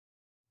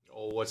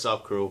What's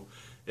up, crew?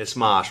 It's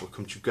Mosh.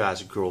 Welcome to you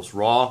guys and girls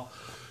raw.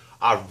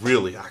 I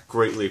greatly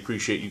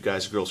appreciate you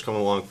guys and girls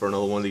coming along for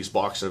another one of these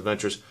boxing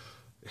adventures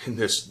in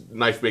this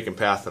knife making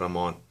path that I'm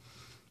on.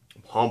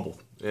 I'm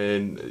humbled,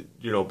 and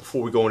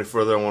before we go any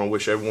further, I want to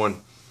wish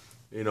everyone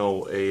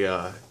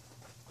a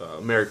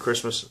Merry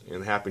Christmas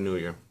and Happy New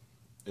Year.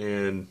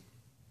 And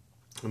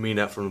I mean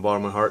that from the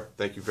bottom of my heart.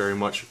 Thank you very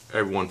much,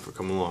 everyone, for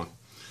coming along.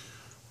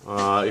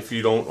 If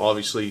you don't,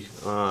 obviously,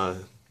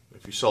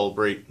 if you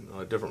celebrate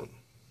a different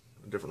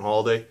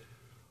holiday,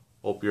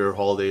 hope your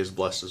holiday is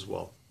blessed as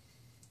well.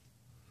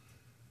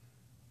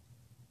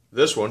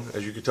 This one,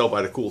 as you can tell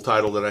by the cool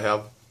title that I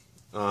have,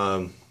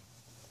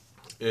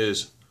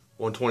 is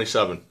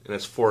 127, and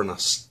it's for an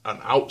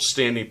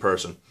outstanding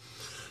person,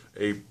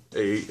 a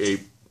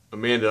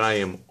man that I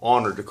am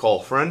honored to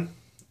call a friend.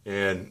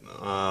 And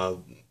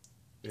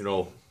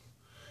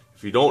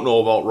if you don't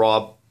know about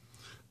Rob,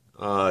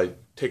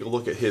 take a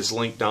look at his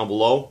link down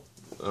below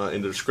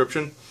in the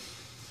description,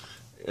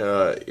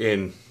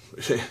 and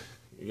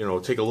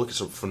take a look at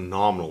some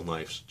phenomenal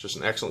knives. Just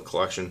an excellent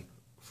collection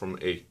from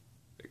a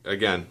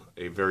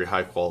very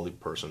high quality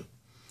person.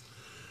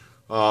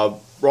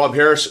 Rob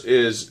Harris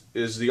is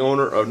the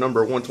owner of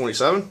number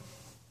 127,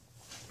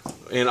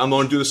 and I'm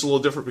going to do this a little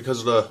different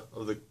because of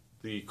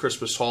the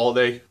Christmas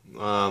holiday.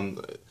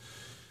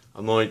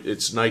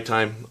 It's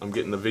nighttime. I'm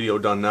getting the video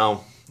done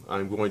now.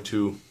 I'm going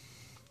to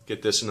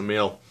get this in the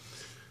mail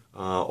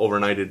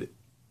overnighted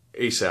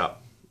ASAP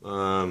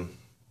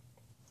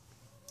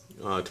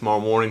tomorrow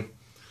morning,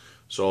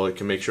 so I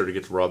can make sure to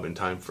get to Rob in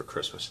time for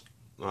Christmas.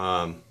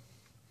 I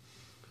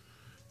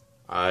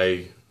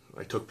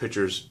took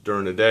pictures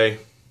during the day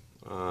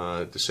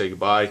to say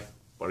goodbye,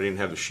 but I didn't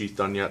have the sheath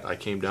done yet. I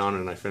came down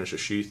and I finished the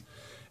sheath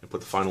and put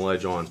the final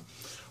edge on.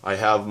 I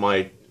have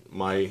my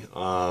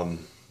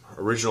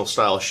original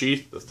style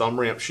sheath, the thumb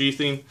ramp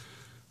sheathing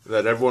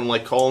that everyone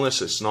like calling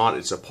this. It's not.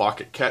 It's a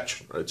pocket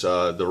catch. It's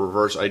the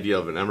reverse idea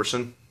of an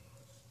Emerson.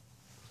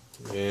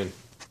 And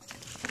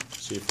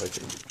let's see if I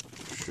can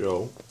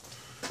show.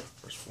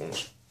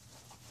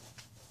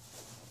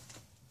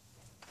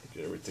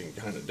 Get everything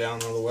kind of down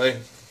out of the way.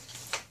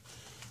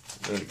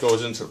 And it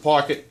goes into the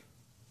pocket.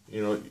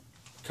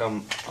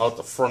 Come out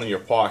the front of your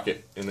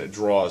pocket and it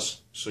draws,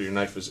 so your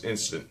knife is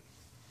instant.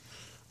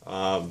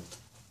 And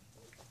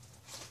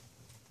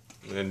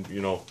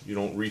you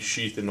don't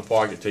resheath in the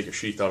pocket. Take your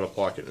sheath out of the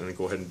pocket and then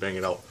go ahead and bang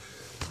it out.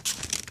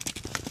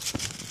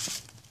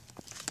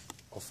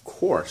 Of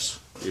course,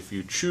 if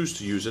you choose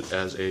to use it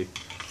as a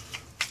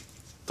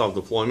thumb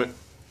deployment,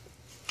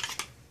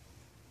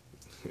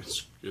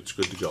 it's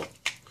good to go.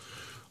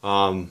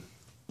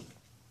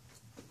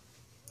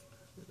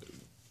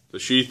 The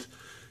sheath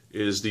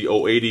is the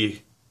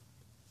 080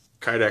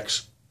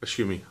 Holstex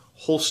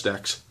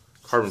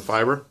carbon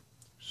fiber.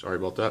 Sorry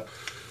about that.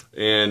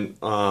 And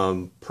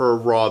per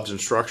Rob's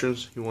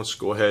instructions, he wants to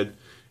go ahead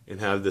and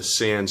have this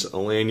Sands a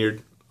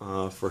lanyard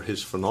for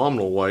his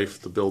phenomenal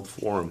wife to build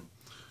for him.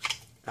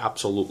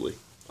 Absolutely.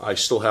 I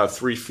still have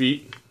 3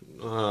 feet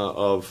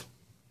of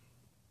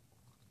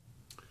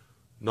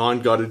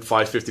non-gutted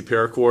 550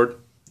 paracord,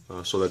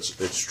 so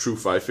it's true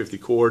 550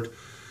 cord,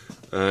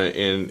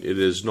 and it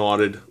is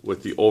knotted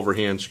with the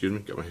overhand. Excuse me,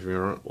 got my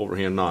finger on it,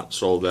 overhand knot,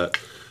 so that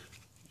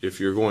if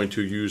you're going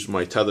to use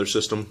my tether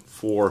system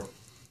for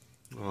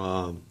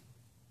my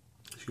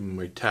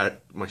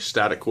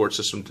static cord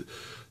system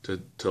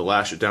to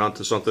lash it down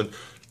to something,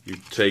 you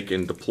take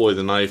and deploy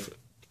the knife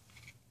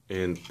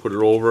and put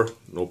it over,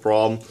 no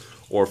problem.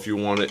 Or if you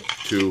want it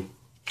to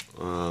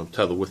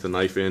tether with the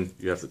knife in,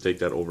 you have to take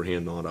that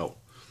overhand knot out.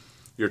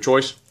 Your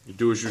choice. You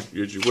do as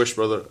you wish,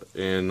 brother,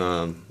 and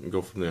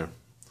go from there.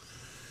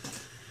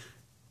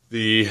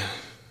 The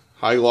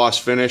high gloss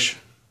finish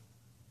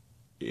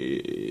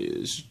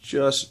is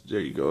just, there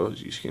you go.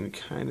 You can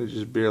kind of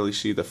just barely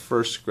see the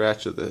first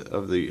scratch of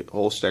the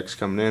Holstex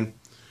coming in.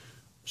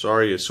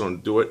 Sorry, it's going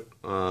to do it.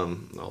 I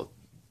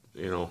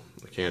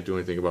can't do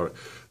anything about it.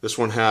 This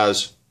one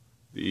has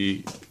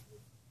the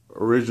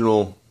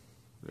original,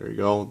 there you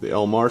go, the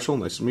L Marshall.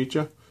 Nice to meet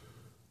you.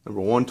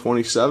 Number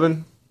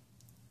 127,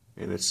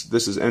 and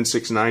this is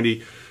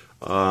N690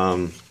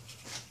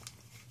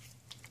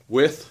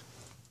 width.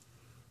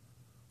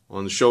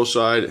 On the show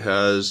side, it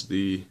has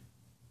the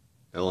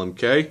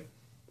LMK.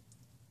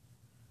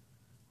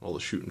 All the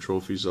shooting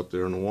trophies up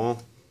there on the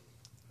wall.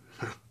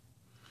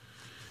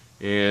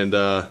 And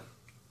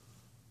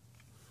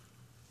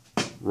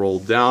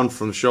rolled down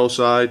from the show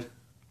side.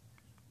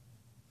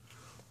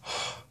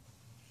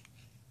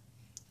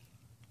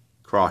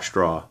 Cross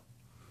draw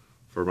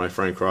for my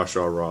friend Cross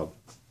Draw Rob.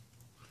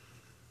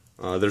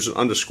 There's an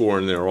underscore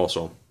in there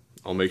also.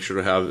 I'll make sure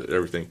to have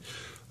everything.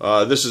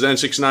 This is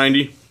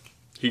N690.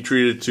 Heat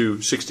treated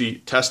to 60,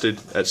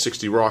 tested at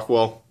 60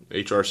 Rockwell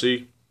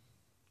HRC.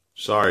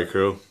 Sorry,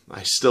 crew.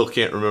 I still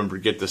can't remember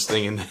to get this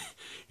thing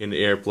in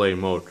the airplane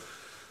mode.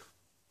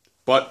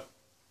 But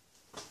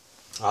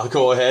I'll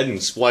go ahead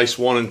and splice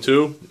 1 and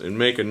 2 and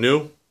make a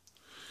new.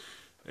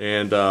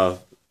 And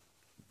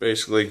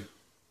basically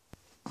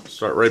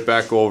start right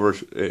back over.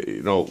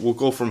 We'll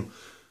go from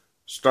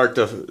start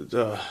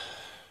to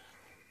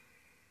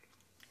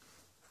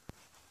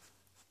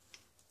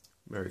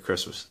Merry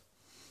Christmas.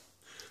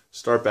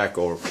 Start back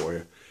over for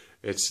you.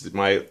 It's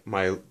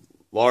my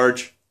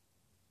large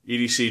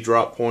EDC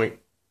drop point.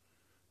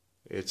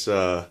 It's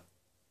Stihl's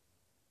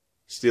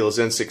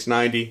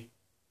N690,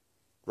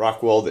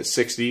 Rockweld at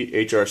 60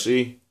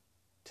 HRC,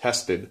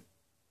 tested.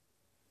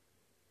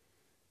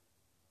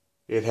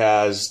 It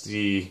has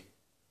the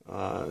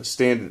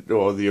standard,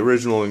 or the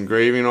original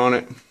engraving on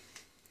it.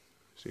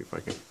 See if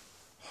I can.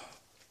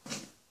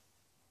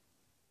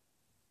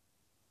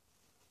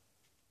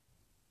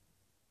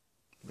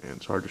 Man,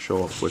 it's hard to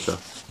show up with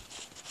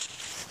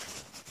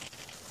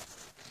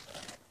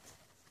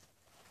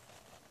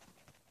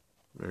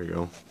there you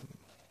go.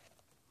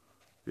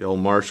 The L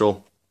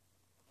Marshall,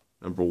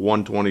 number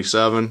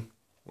 127,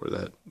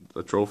 where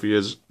the trophy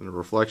is in the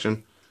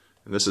reflection.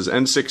 And this is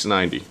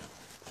N690.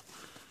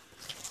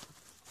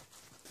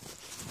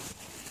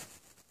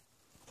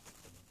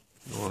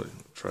 I want to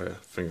try a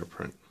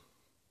fingerprint.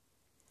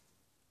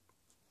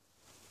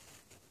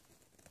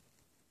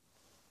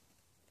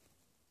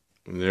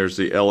 And there's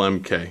the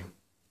LMK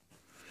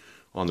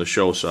on the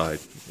show side.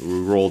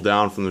 We roll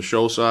down from the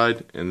show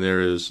side, and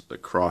there is the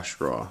cross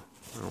draw.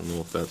 I don't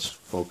know if that's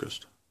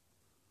focused.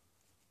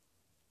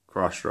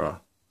 Cross draw.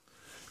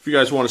 If you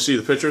guys want to see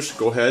the pictures,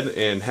 go ahead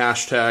and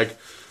hashtag,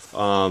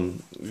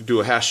 do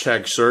a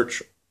hashtag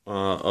search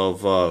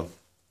of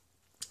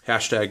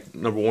hashtag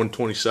number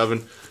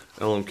 127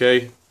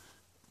 LMK,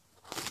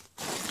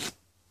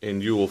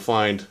 and you will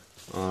find,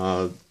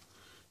 you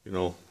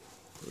know,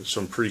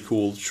 some pretty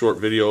cool short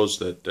videos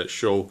that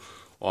show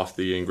off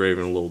the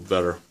engraving a little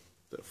better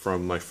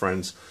from my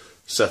friends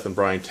Seth and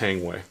Brian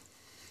Tangway.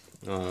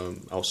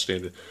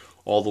 Outstanding.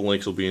 All the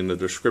links will be in the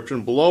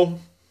description below.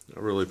 I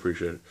really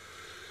appreciate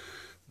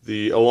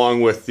it.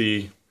 Along with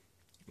the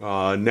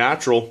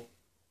natural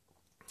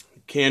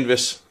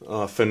canvas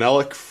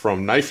phenolic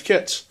from Knife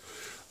Kits.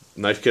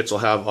 Knife Kits I'll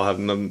have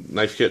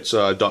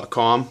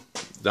knifekits.com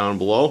down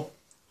below,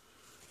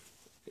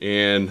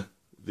 and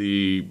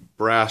the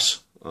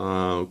brass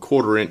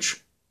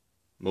 1/4-inch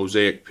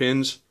mosaic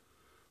pins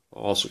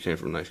also came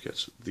from Knife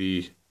Kits.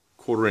 The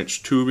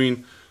 1/4-inch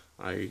tubing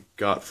I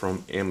got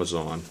from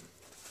Amazon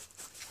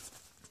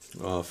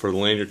for the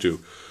lanyard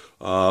too.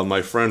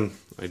 My friend,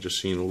 I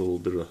just seen a little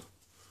bit of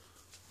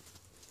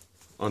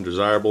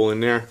undesirable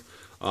in there.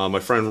 My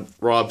friend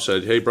Rob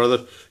said, "Hey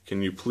brother,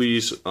 can you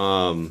please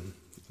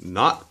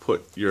not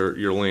put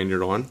your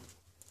lanyard on?"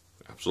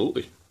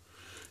 Absolutely.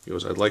 He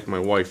goes, "I'd like my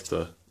wife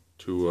to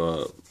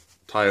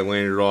tie a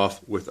lanyard off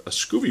with a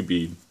Scooby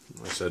bead."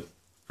 I said,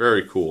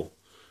 "Very cool.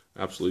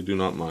 Absolutely do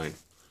not mind."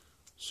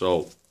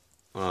 So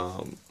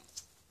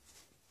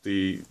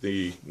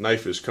the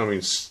knife is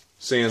coming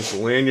sans the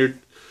lanyard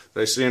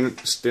that I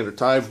standard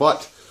tie,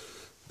 but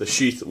the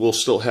sheath will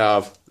still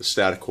have the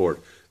static cord.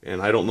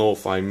 And I don't know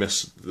if I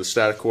missed the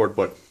static cord,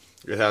 but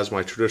it has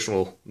my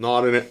traditional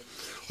knot in it,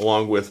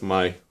 along with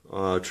my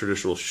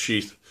traditional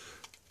sheath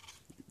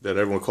that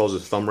everyone calls a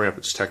thumb ramp.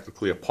 It's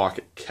technically a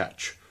pocket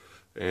catch,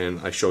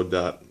 and I showed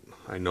that,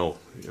 I know,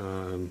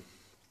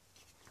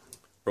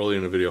 early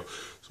in the video.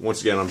 So once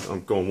again,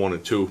 I'm going 1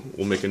 and 2.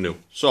 We'll make a new.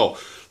 So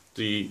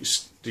the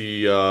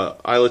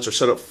eyelets are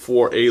set up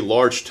for a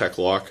large tech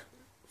lock.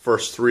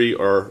 First 3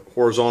 are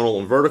horizontal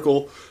and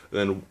vertical.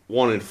 Then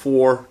 1 and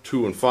 4,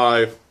 2 and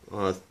 5,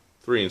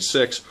 3 and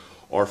 6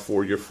 are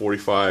for your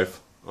 45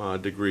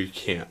 degree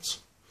cants.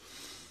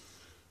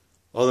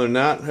 Other than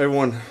that,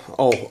 everyone,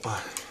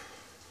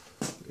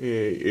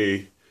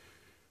 a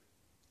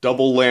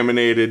double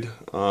laminated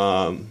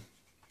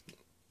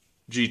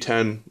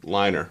G10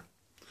 liner.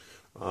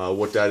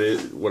 What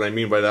I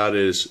mean by that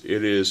is,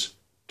 it is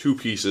 2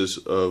 pieces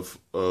of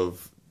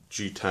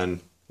G10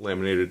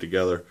 laminated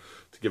together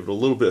to give it a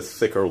little bit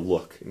thicker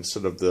look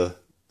instead of the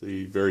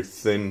very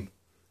thin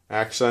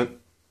accent.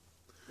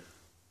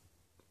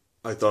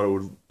 I thought it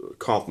would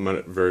complement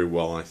it very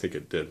well, and I think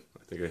it did.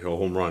 I think I hit a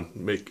home run.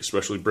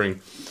 Especially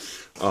bring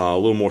a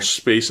little more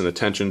space and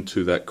attention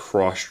to that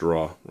cross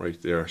draw right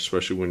there,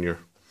 especially when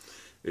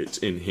it's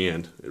in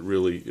hand. It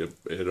really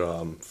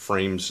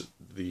frames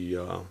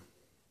the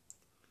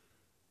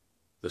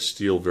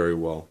steel very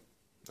well.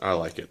 I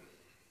like it.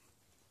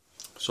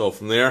 So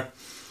from there,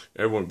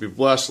 everyone be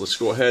blessed. Let's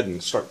go ahead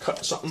and start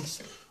cutting something.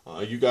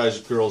 You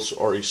guys, girls,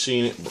 already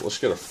seen it, but let's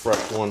get a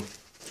fresh one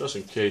just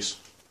in case.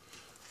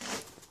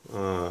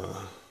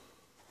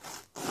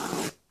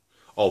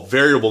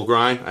 Variable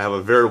grind. I have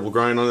a variable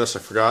grind on this. I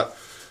forgot.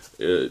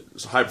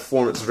 It's a high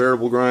performance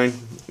variable grind.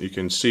 You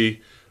can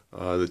see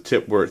the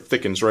tip where it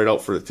thickens right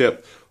out for the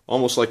tip,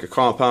 almost like a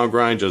compound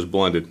grind, just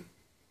blended.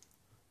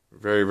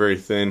 Very, very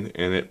thin,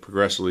 and it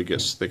progressively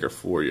gets thicker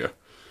for you.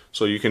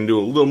 So you can do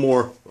a little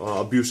more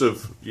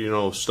abusive,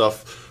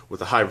 stuff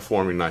with a high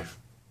performing knife.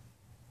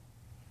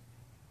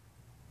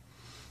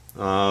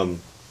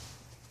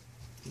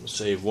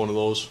 Save one of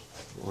those.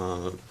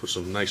 Put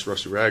some nice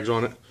rusty rags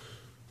on it.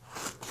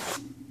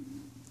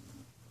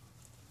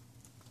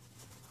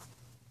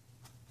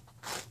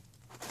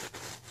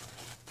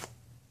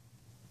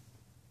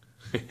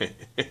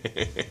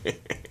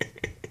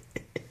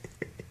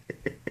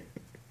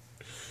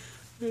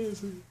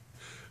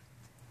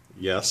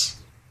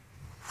 Yes.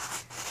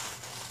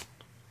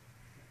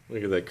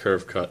 Look at that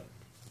curve cut.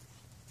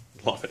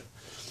 Love it.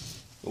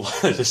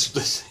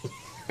 this.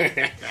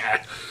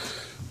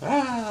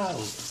 Ah.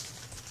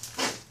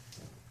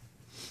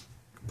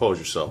 Compose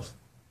yourself.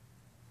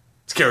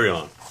 Let's carry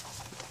on.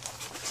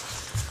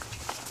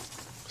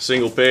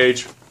 Single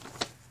page,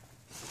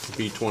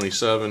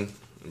 B27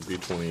 and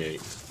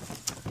B28.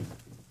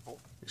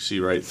 You see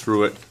right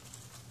through it.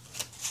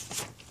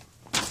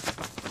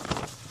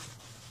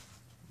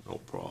 No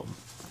problem.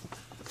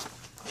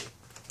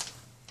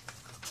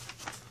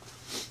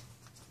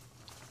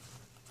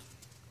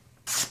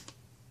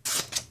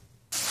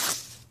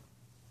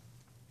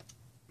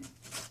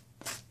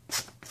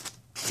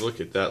 Look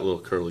at that little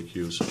curly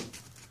cues.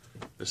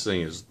 This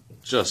thing is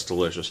just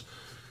delicious.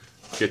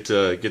 Get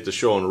the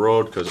show on the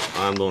road because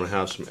I'm going to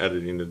have some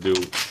editing to do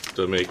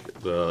to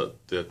make the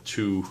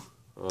two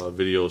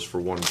videos for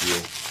one view.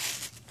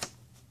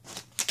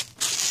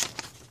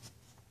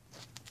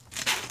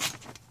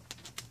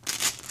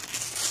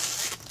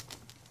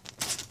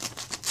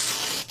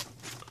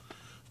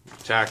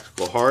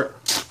 Tactical Heart.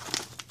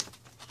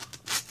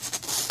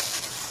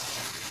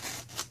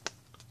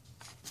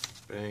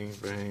 Bang,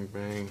 bang,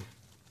 bang.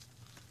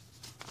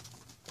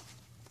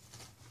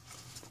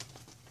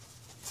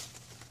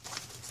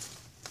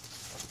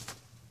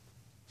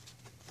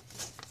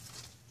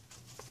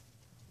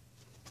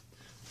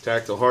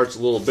 Tactile Heart's a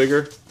little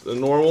bigger than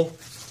normal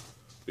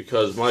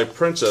because my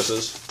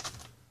princesses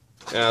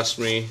asked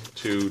me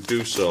to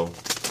do so.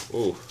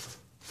 Ooh,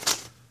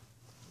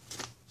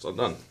 it's all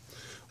done.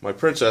 My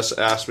princess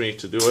asked me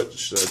to do it.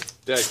 She said,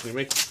 "Dad, can you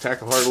make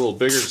Tactile Heart a little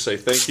bigger to say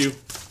thank you?"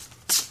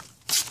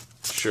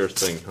 Sure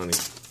thing, honey.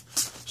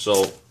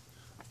 So,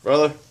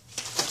 brother,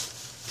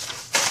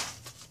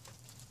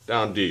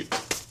 down deep.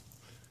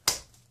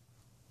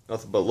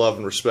 Nothing but love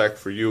and respect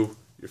for you,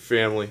 your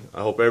family.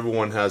 I hope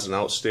everyone has an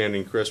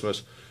outstanding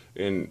Christmas,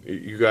 and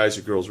you guys,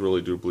 you girls,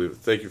 really do believe it.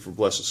 Thank you for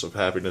blessings of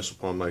happiness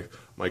upon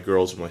my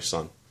girls and my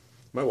son.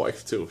 My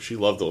wife too. She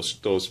loved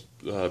those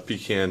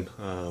pecan.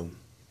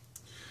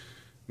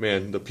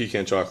 Man, the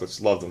pecan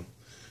chocolates, love them.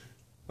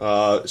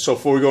 So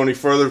before we go any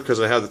further, because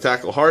I have the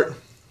Tactile Heart,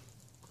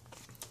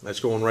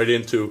 that's going right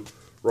into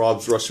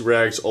Rob's Rusty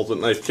Rags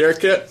Ultimate Knife Care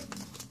Kit,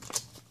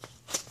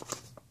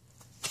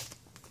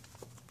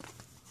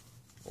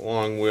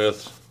 along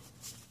with,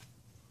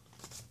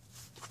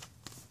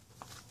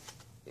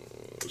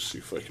 let's see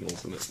if I can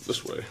open it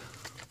this way.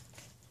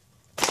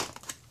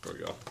 There we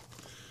go.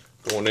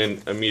 Going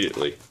in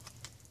immediately.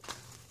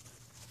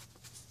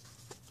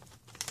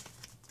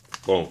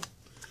 Boom.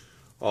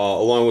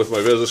 Along with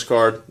my business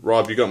card.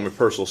 Rob, you got my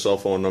personal cell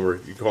phone number.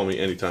 You can call me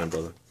anytime,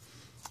 brother.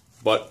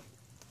 But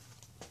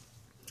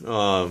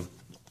along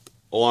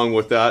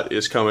with that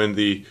is coming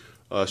the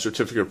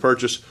certificate of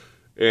purchase,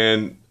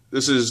 and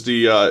this is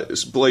the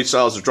blade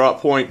styles of drop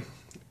point.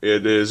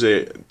 It is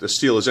the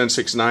steel is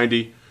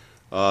N690.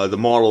 The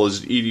model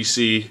is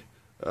EDC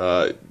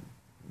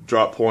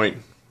drop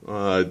point.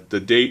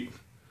 The date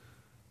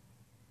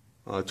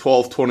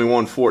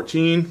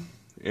 12/21/14,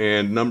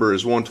 and number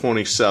is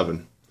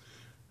 127.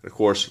 And of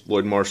course,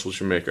 Lloyd Marshall's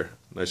your maker.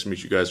 Nice to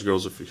meet you guys,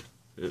 girls. If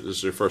this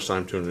is your first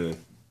time tuning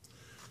in,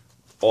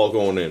 all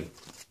going in.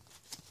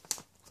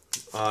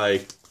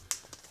 I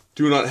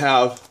do not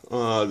have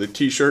the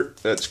T-shirt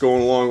that's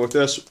going along with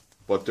this,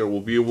 but there will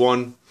be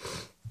one.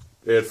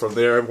 And from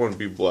there, everyone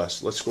be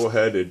blessed. Let's go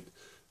ahead and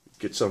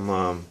get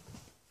some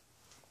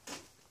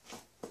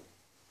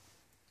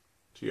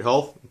to your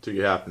health and to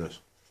your happiness.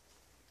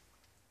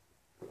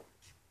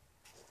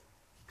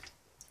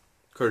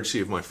 Courtesy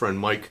of my friend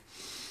Mike,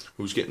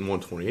 who's getting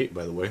 128,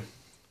 by the way.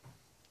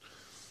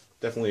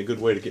 Definitely a good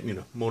way to get me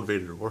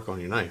motivated to work on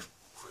your knife.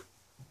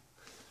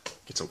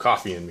 Get some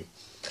coffee in me.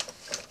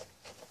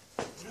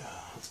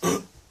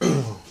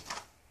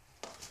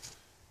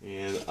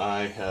 And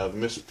I have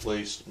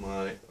misplaced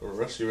my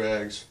Rusty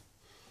Rags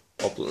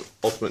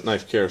Ultimate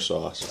Knife Care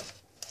Sauce.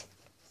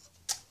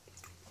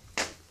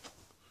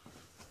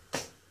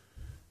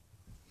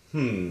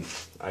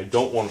 I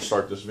don't want to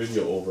start this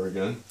video over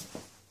again,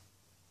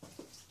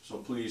 so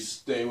please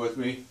stay with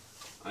me.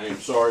 I am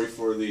sorry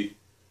for the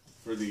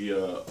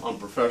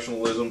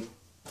unprofessionalism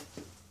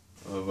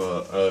of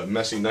a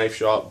messy knife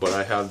shop, but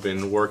I have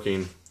been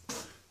working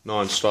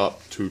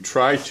non-stop to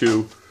try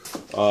to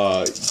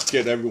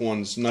get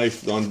everyone's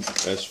knife done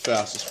as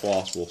fast as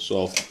possible.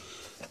 So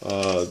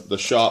the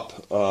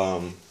shop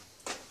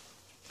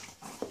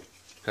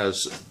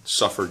has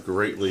suffered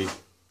greatly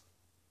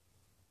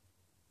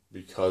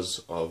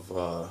because of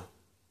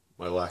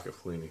my lack of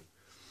cleaning.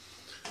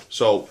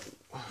 So,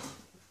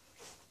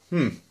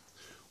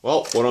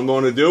 well, what I'm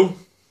going to do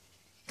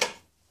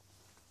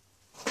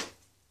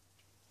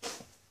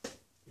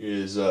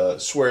is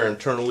swear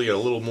internally a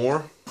little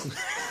more.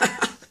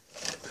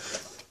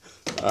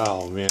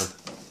 Oh man,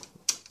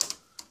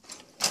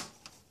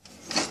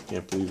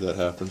 can't believe that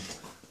happened.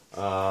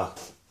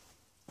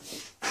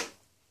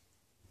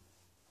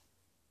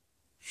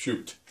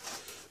 Shoot.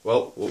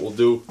 Well, what we'll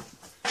do,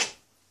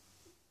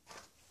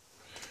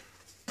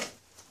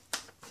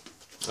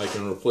 I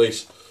can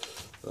replace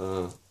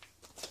I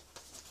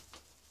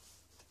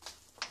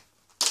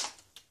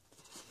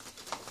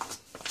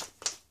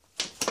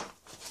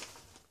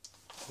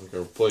can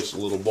replace a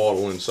little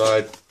bottle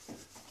inside.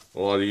 A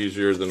lot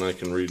easier than I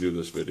can redo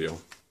this video.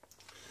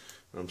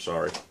 I'm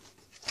sorry.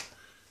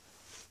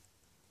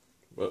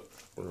 But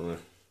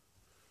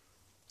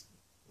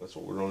that's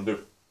what we're gonna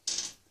do.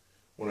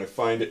 When I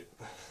find it,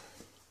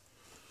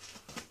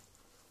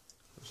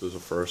 this is a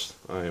first.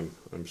 I'm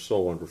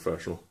so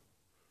unprofessional.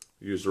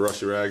 Use the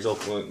Rusty Rags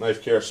Ultimate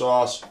Knife Care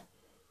Sauce.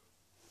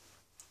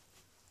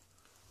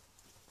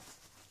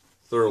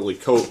 Thoroughly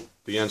coat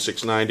the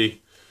N690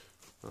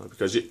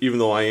 because even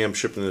though I am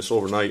shipping this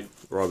overnight,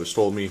 Rob has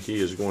told me he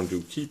is going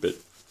to keep it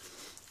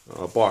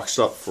boxed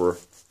up for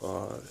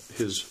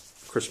his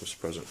Christmas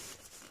present,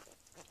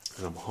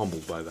 and I'm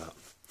humbled by that.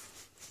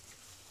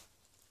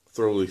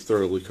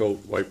 Thoroughly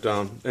coat, wipe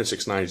down.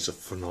 N690 is a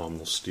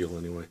phenomenal steel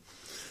anyway.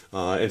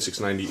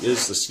 N690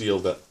 is the steel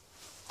that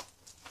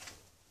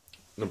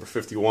number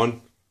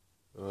 51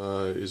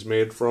 is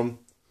made from,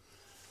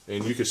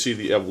 and you can see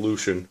the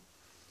evolution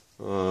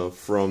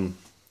from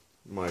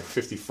my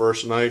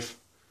 51st knife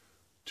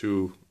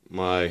to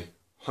my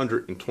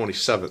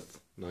 127th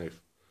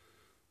knife.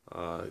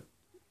 I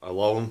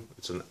love them.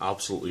 It's an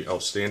absolutely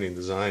outstanding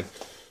design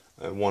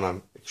and one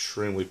I'm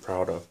extremely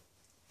proud of.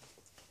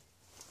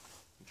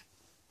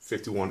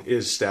 51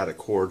 is static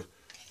cord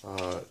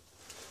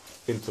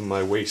into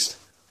my waist.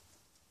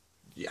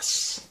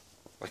 Yes,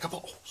 like a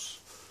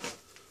boss.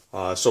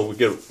 So we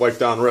get it wiped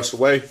down the rest of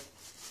the way,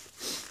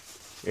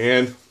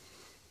 and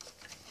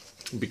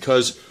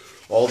because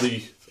all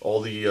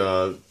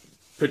the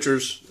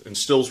pictures and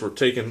stills were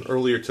taken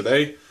earlier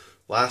today,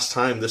 last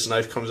time this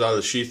knife comes out of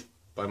the sheath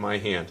by my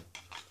hand.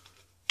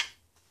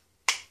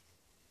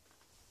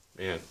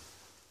 Man.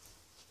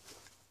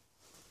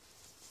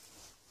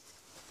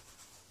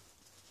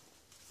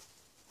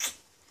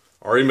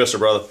 Already missed it,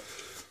 brother.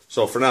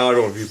 So for now,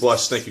 everyone be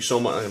blessed. Thank you so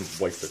much. And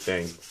wipe the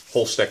dang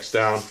whole stacks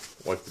down.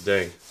 Wipe the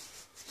dang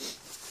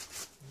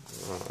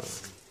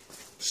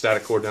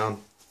static cord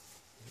down.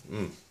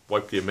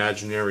 Wipe the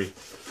imaginary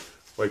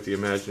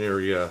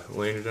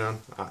lanyard down.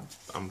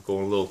 I'm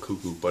going a little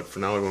cuckoo, but for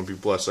now, everyone be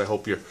blessed. I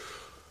hope your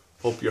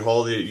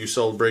holiday that you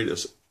celebrate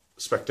is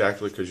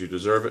spectacular because you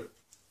deserve it.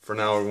 For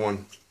now,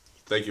 everyone,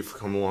 thank you for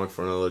coming along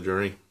for another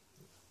journey.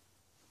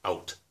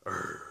 Out.